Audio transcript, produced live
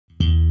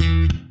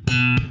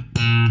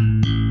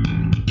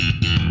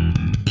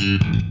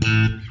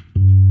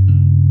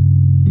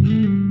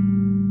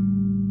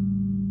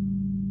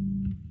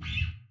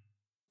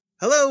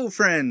Hello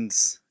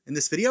friends! In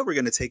this video we're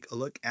going to take a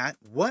look at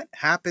what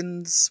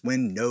happens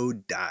when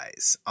Node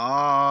dies.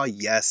 Ah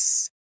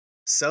yes,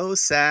 so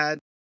sad.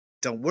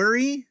 Don't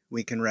worry,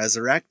 we can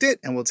resurrect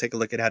it, and we'll take a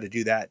look at how to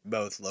do that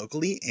both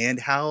locally and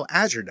how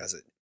Azure does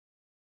it.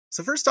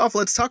 So first off,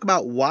 let's talk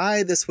about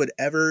why this would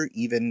ever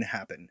even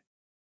happen.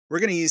 We're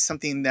going to use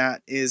something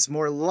that is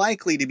more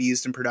likely to be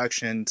used in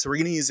production, so we're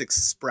going to use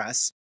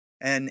Express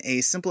and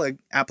a simple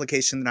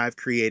application that I've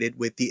created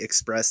with the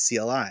Express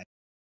CLI.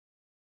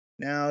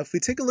 Now, if we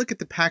take a look at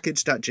the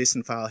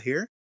package.json file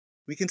here,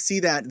 we can see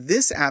that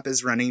this app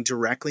is running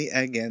directly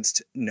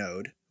against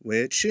Node,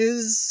 which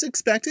is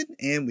expected,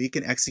 and we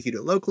can execute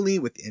it locally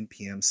with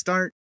npm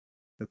start.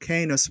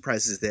 Okay, no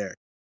surprises there.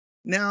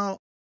 Now,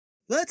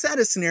 let's add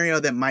a scenario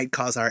that might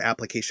cause our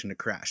application to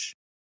crash.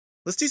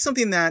 Let's do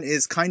something that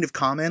is kind of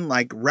common,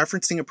 like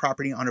referencing a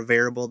property on a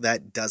variable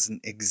that doesn't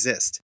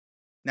exist.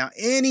 Now,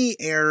 any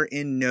error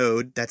in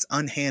Node that's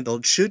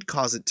unhandled should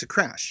cause it to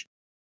crash.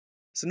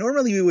 So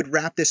normally we would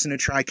wrap this in a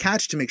try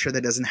catch to make sure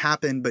that doesn't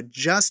happen, but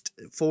just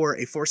for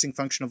a forcing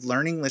function of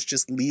learning, let's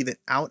just leave it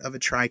out of a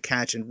try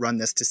catch and run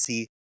this to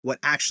see what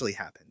actually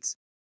happens.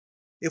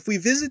 If we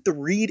visit the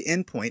read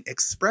endpoint,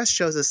 Express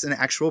shows us an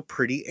actual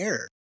pretty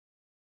error.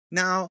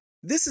 Now,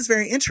 this is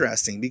very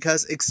interesting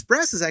because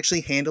Express is actually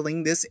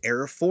handling this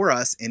error for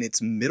us in its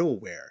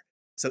middleware.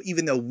 So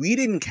even though we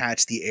didn't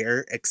catch the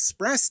error,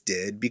 Express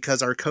did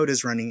because our code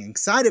is running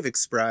inside of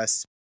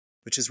Express,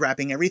 which is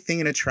wrapping everything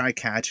in a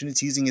try-catch, and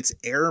it's using its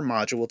error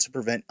module to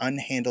prevent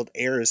unhandled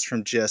errors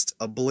from just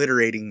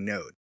obliterating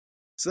Node.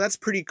 So that's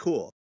pretty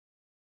cool.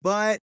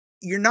 But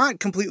you're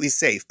not completely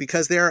safe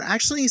because there are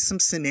actually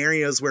some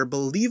scenarios where,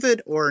 believe it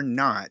or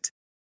not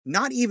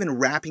even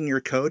wrapping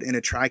your code in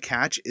a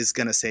try-catch is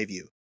going to save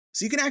you.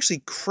 So you can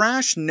actually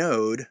crash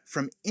Node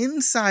from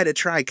inside a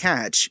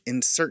try-catch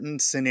in certain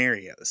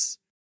scenarios.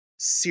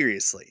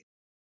 Seriously.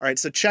 All right,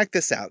 so check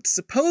this out.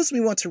 Suppose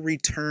we want to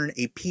return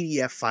a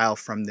PDF file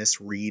from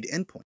this read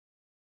endpoint.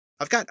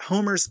 I've got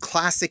Homer's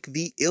classic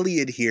The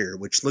Iliad here,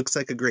 which looks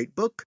like a great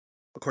book,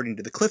 according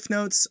to the Cliff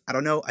Notes. I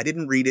don't know, I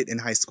didn't read it in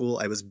high school.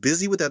 I was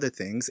busy with other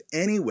things.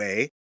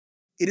 Anyway,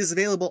 it is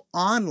available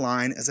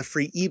online as a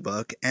free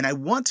ebook, and I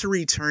want to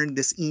return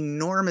this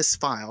enormous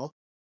file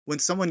when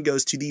someone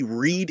goes to the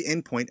read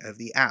endpoint of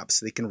the app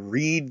so they can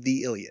read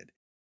The Iliad.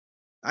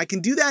 I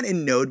can do that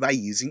in Node by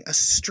using a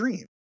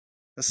stream.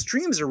 Now,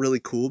 streams are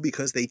really cool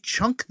because they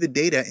chunk the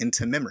data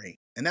into memory.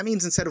 And that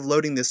means instead of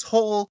loading this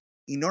whole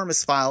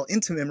enormous file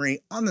into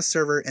memory on the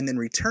server and then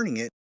returning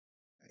it,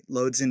 it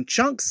loads in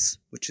chunks,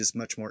 which is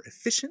much more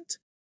efficient.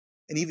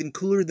 And even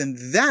cooler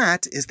than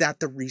that is that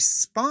the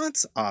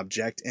response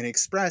object in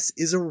Express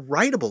is a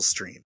writable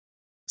stream.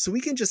 So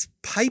we can just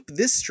pipe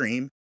this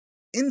stream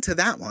into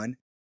that one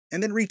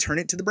and then return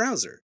it to the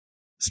browser.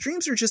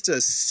 Streams are just a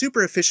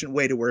super efficient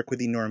way to work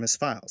with enormous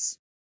files.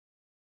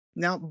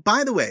 Now,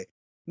 by the way,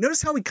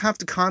 notice how we have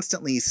to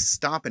constantly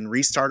stop and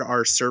restart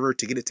our server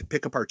to get it to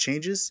pick up our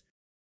changes?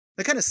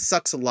 That kind of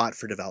sucks a lot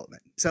for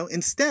development. So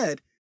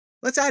instead,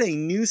 let's add a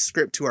new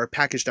script to our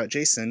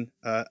package.json,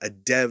 a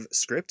dev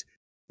script,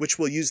 which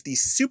will use the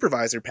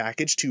supervisor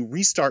package to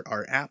restart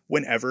our app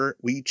whenever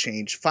we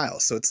change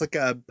files. So it's like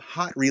a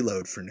hot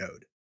reload for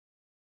Node.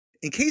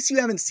 In case you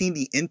haven't seen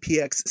the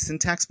npx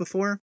syntax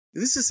before,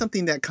 this is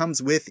something that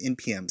comes with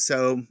npm.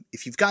 So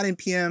if you've got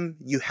npm,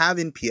 you have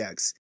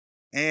npx.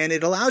 And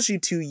it allows you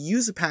to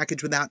use a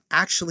package without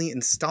actually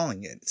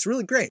installing it. It's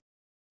really great.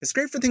 It's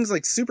great for things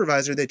like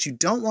Supervisor that you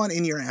don't want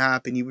in your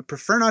app and you would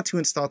prefer not to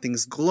install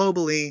things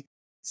globally.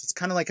 So it's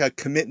kind of like a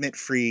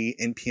commitment-free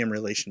npm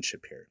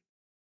relationship here.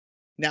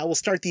 Now we'll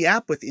start the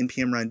app with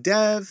npm run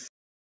dev,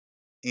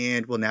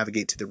 and we'll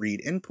navigate to the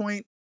read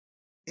endpoint.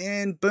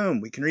 And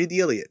boom, we can read the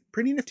Iliad.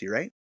 Pretty nifty,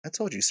 right? I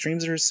told you,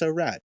 streams are so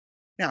rad.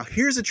 Now,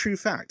 here's a true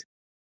fact.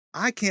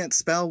 I can't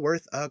spell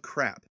worth a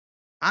crap.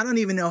 I don't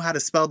even know how to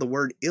spell the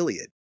word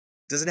Iliad.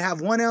 Does it have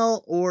one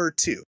L or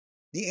two?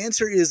 The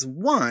answer is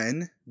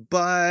one,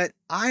 but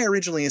I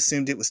originally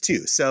assumed it was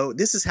two. So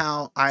this is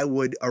how I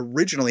would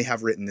originally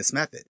have written this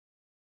method.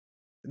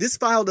 This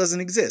file doesn't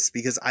exist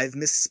because I've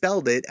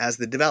misspelled it as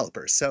the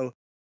developer. So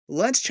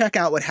let's check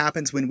out what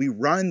happens when we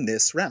run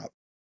this route.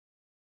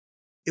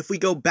 If we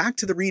go back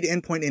to the read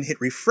endpoint and hit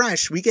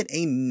refresh, we get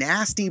a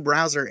nasty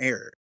browser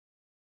error.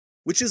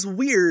 Which is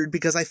weird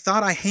because I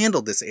thought I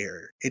handled this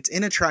error. It's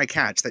in a try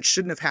catch that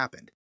shouldn't have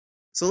happened.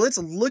 So let's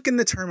look in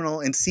the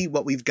terminal and see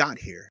what we've got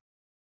here.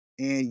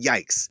 And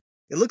yikes.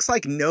 It looks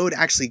like Node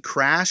actually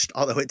crashed,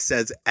 although it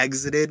says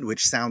exited,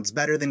 which sounds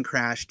better than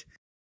crashed.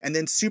 And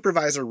then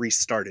Supervisor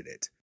restarted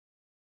it.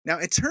 Now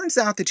it turns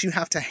out that you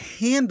have to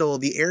handle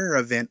the error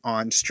event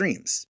on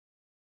streams.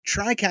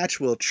 Try catch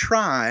will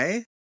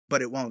try,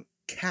 but it won't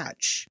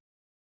catch.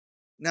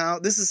 Now,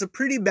 this is a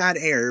pretty bad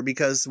error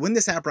because when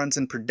this app runs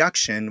in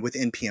production with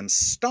npm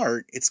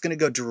start, it's going to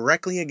go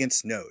directly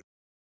against Node.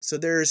 So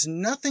there's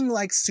nothing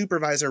like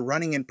Supervisor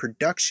running in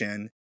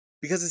production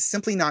because it's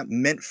simply not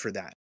meant for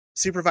that.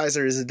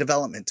 Supervisor is a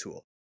development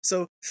tool.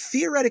 So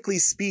theoretically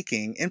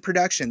speaking, in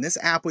production, this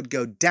app would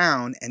go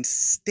down and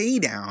stay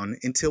down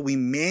until we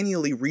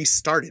manually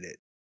restarted it,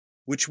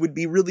 which would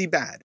be really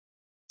bad.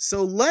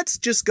 So let's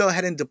just go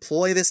ahead and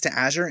deploy this to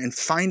Azure and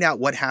find out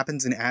what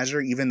happens in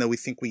Azure, even though we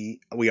think we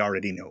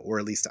already know, or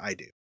at least I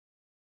do.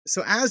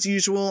 So as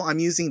usual, I'm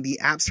using the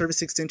app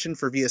service extension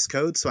for VS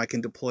Code so I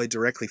can deploy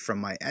directly from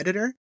my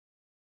editor.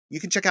 You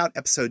can check out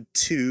episode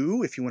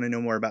 2 if you want to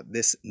know more about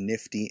this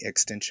nifty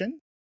extension.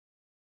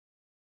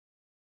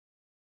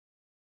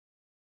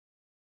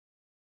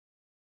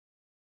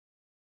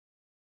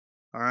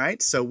 All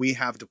right, so we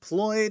have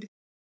deployed.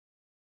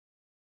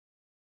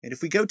 And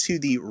if we go to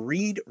the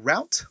read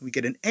route, we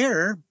get an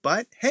error,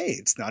 but hey,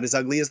 it's not as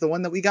ugly as the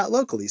one that we got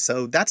locally.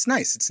 So that's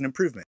nice, it's an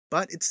improvement,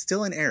 but it's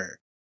still an error.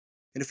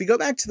 And if we go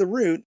back to the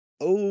root,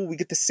 oh, we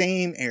get the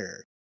same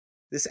error.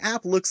 This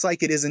app looks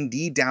like it is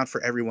indeed down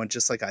for everyone,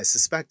 just like I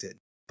suspected.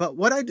 But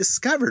what I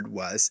discovered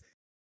was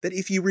that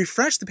if you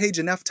refresh the page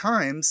enough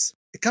times,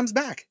 it comes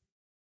back.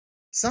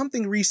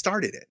 Something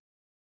restarted it.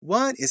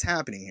 What is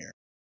happening here?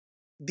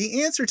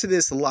 The answer to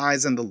this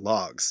lies in the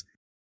logs.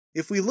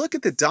 If we look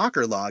at the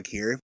Docker log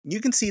here,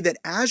 you can see that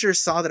Azure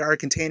saw that our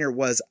container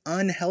was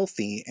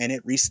unhealthy and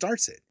it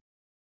restarts it.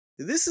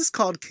 This is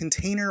called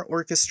container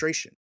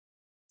orchestration.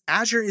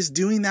 Azure is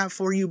doing that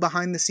for you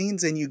behind the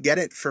scenes and you get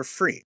it for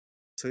free.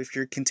 So if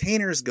your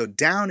containers go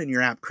down and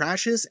your app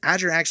crashes,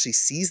 Azure actually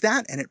sees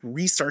that and it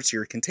restarts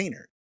your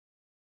container.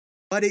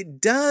 But it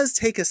does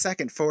take a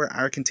second for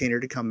our container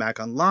to come back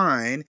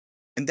online,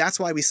 and that's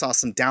why we saw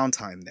some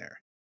downtime there.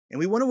 And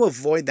we want to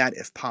avoid that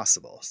if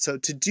possible. So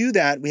to do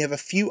that, we have a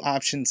few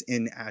options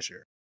in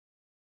Azure.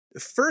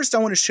 First, I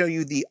want to show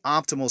you the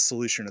optimal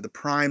solution, or the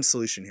prime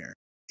solution here.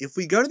 If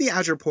we go to the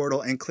Azure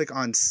portal and click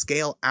on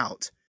Scale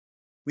Out,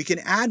 we can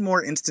add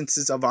more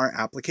instances of our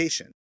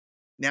application.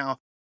 Now,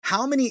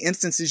 how many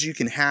instances you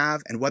can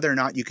have and whether or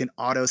not you can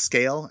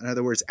auto-scale, in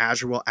other words,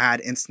 Azure will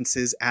add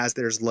instances as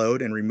there's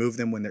load and remove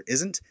them when there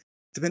isn't,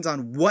 depends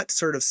on what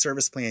sort of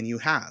service plan you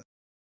have.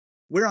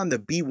 We're on the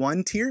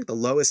B1 tier, the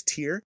lowest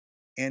tier,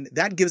 and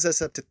that gives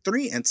us up to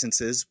 3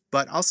 instances,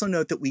 but also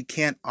note that we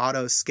can't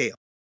auto-scale.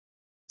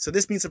 So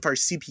this means if our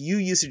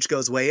CPU usage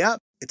goes way up,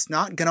 it's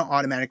not going to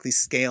automatically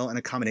scale and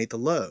accommodate the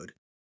load.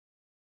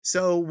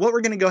 So what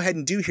we're going to go ahead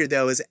and do here,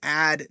 though, is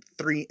add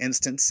 3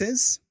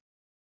 instances.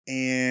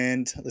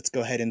 And let's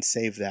go ahead and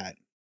save that.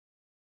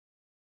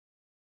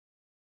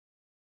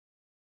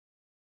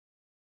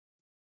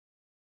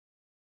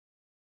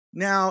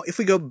 Now, if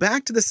we go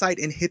back to the site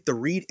and hit the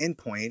read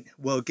endpoint,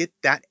 we'll get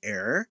that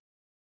error.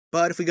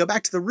 But if we go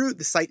back to the root,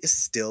 the site is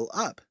still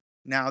up.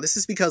 Now, this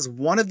is because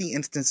one of the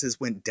instances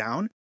went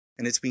down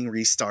and it's being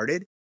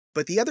restarted,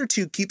 but the other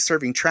 2 keep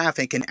serving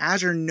traffic and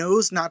Azure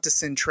knows not to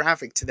send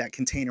traffic to that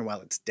container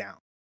while it's down.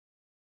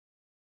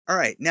 All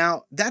right,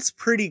 now that's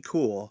pretty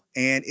cool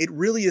and it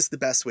really is the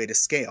best way to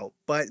scale,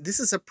 but this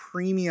is a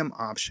premium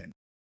option,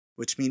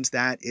 which means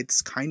that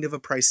it's kind of a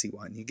pricey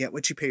one. You get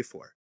what you pay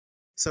for.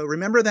 So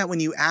remember that when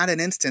you add an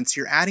instance,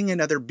 you're adding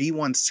another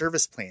B1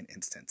 service plan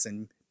instance,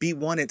 and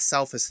B1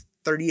 itself is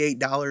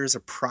 $38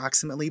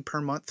 approximately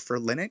per month for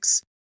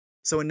Linux.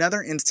 So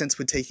another instance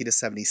would take you to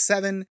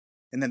 $77,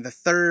 and then the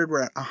third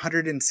we're at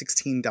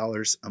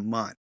 $116 a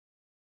month.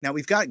 Now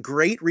we've got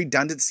great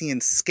redundancy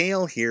and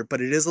scale here,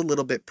 but it is a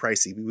little bit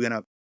pricey. We went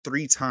up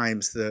 3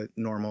 times the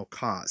normal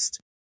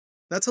cost.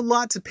 That's a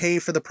lot to pay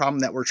for the problem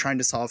that we're trying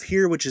to solve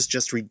here, which is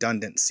just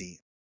redundancy.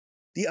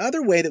 The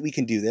other way that we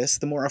can do this,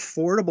 the more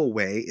affordable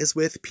way, is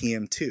with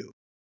PM2.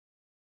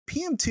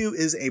 PM2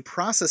 is a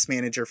process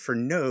manager for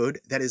Node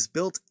that is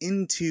built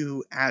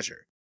into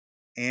Azure,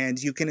 and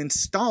you can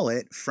install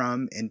it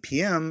from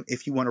npm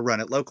if you want to run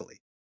it locally.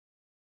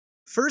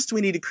 First,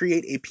 we need to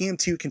create a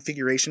PM2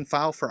 configuration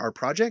file for our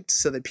project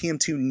so that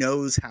PM2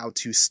 knows how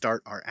to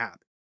start our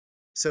app.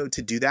 So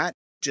to do that,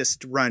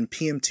 just run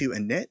PM2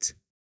 init,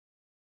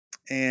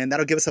 and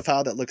that'll give us a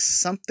file that looks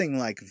something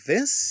like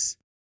this.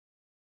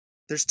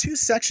 There's 2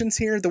 sections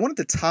here. The one at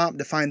the top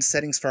defines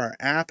settings for our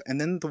app, and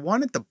then the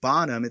one at the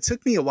bottom, it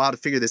took me a while to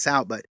figure this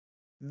out, but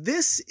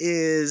this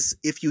is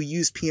if you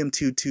use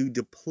PM2 to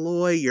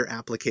deploy your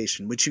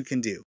application, which you can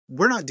do.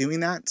 We're not doing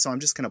that, so I'm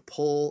just going to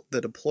pull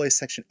the deploy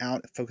section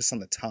out and focus on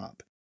the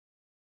top.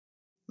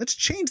 Let's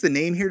change the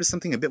name here to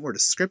something a bit more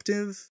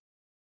descriptive,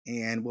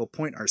 and we'll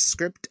point our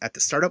script at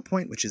the startup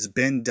point, which is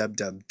bin dub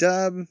dub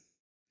dub,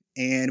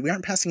 and we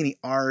aren't passing any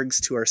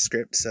args to our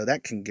script, so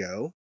that can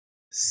go.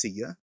 See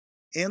ya.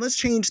 And let's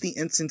change the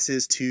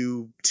instances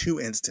to 2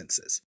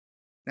 instances.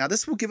 Now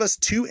this will give us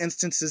 2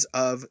 instances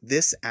of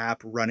this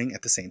app running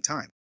at the same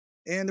time.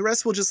 And the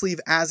rest we'll just leave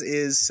as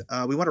is.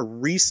 We want to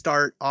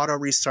restart, auto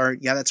restart.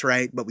 Yeah, that's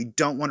right. But we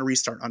don't want to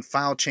restart on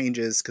file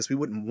changes because we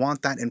wouldn't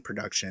want that in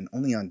production,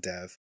 only on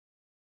dev.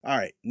 All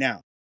right,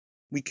 now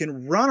we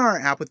can run our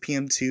app with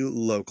PM2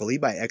 locally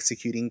by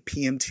executing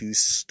PM2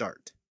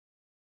 start.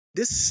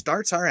 This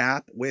starts our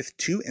app with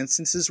 2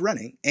 instances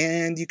running,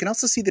 and you can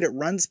also see that it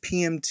runs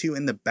PM2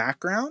 in the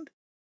background,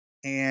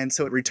 and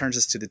so it returns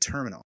us to the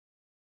terminal.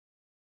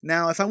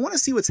 Now, if I want to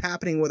see what's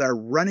happening with our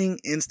running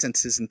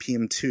instances in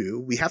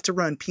PM2, we have to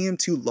run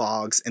PM2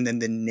 logs and then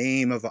the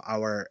name of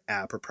our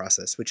app or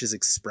process, which is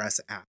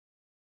Express app.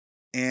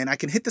 And I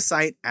can hit the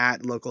site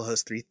at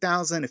localhost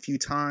 3000 a few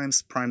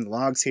times, prime the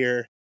logs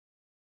here.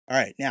 All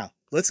right, now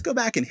let's go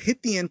back and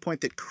hit the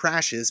endpoint that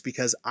crashes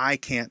because I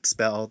can't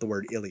spell the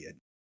word Iliad.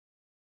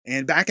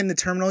 And back in the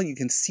terminal, you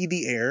can see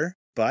the error,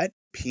 but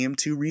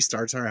PM2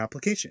 restarts our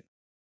application.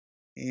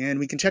 And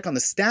we can check on the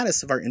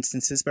status of our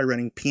instances by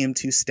running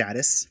PM2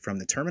 status from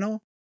the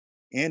terminal.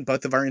 And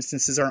both of our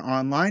instances are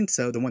online,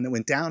 so the one that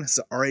went down has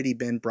already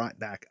been brought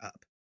back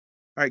up.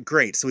 All right,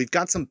 great. So we've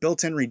got some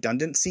built-in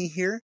redundancy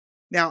here.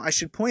 Now, I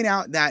should point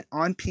out that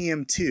on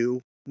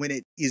PM2, when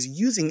it is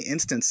using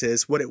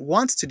instances, what it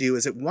wants to do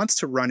is it wants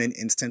to run an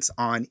instance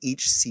on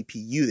each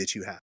CPU that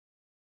you have.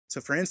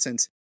 So for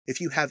instance, if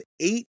you have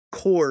 8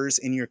 cores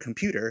in your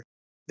computer,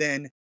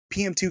 then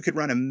PM2 could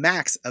run a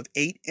max of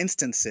 8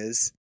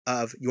 instances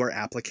of your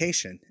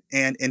application.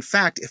 And in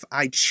fact, if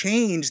I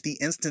change the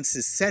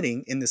instances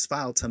setting in this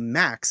file to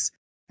max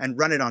and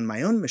run it on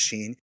my own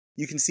machine,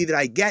 you can see that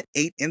I get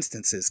 8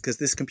 instances because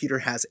this computer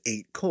has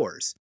 8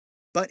 cores.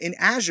 But in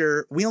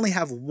Azure, we only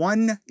have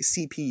 1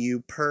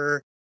 CPU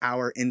per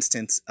our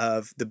instance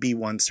of the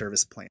B1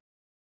 service plan.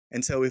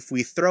 And so if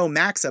we throw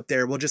max up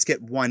there, we'll just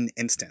get 1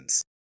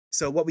 instance.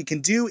 So what we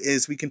can do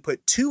is we can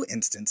put 2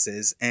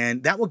 instances,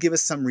 and that will give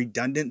us some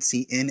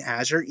redundancy in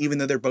Azure, even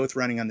though they're both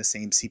running on the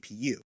same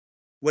CPU.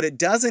 What it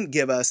doesn't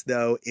give us,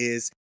 though,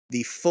 is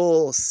the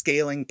full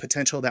scaling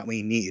potential that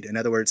we need. In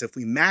other words, if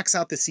we max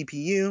out the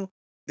CPU,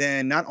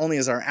 then not only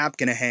is our app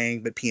going to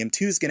hang, but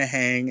PM2 is going to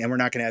hang, and we're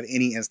not going to have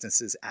any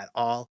instances at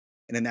all.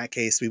 And in that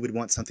case, we would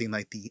want something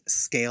like the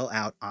scale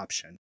out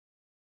option.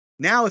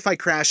 Now, if I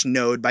crash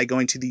Node by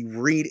going to the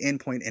read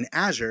endpoint in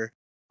Azure,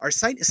 our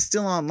site is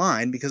still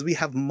online because we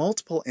have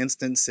multiple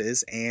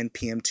instances and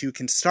PM2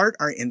 can start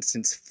our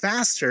instance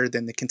faster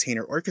than the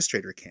container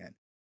orchestrator can.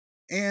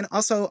 And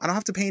also, I don't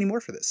have to pay any more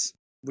for this,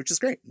 which is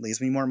great. It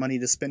leaves me more money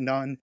to spend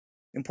on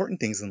important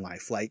things in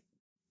life, like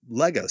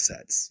Lego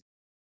sets.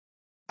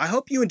 I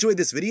hope you enjoyed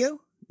this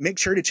video. Make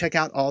sure to check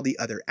out all the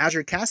other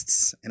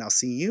AzureCasts, and I'll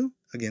see you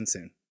again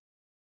soon.